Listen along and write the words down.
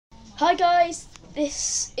Hi guys,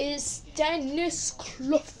 this is Dennis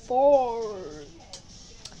Clifford.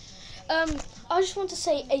 I just want to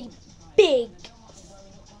say a big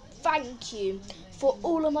thank you for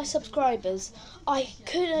all of my subscribers. I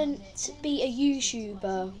couldn't be a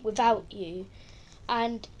YouTuber without you,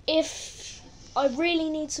 and if I really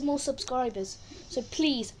need some more subscribers, so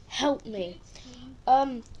please help me.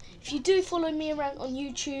 If you do follow me around on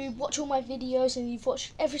YouTube, watch all my videos, and you've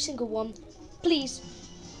watched every single one, please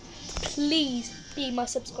be my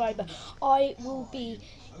subscriber.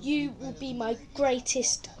 You will be my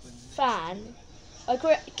greatest fan.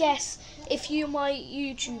 I guess if you're my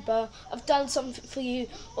YouTuber, I've done something for you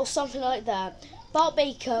or something like that. Bart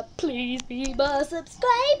Baker, please be my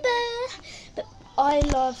subscriber. But I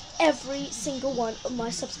love every single one of my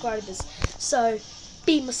subscribers. So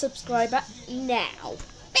be my subscriber now.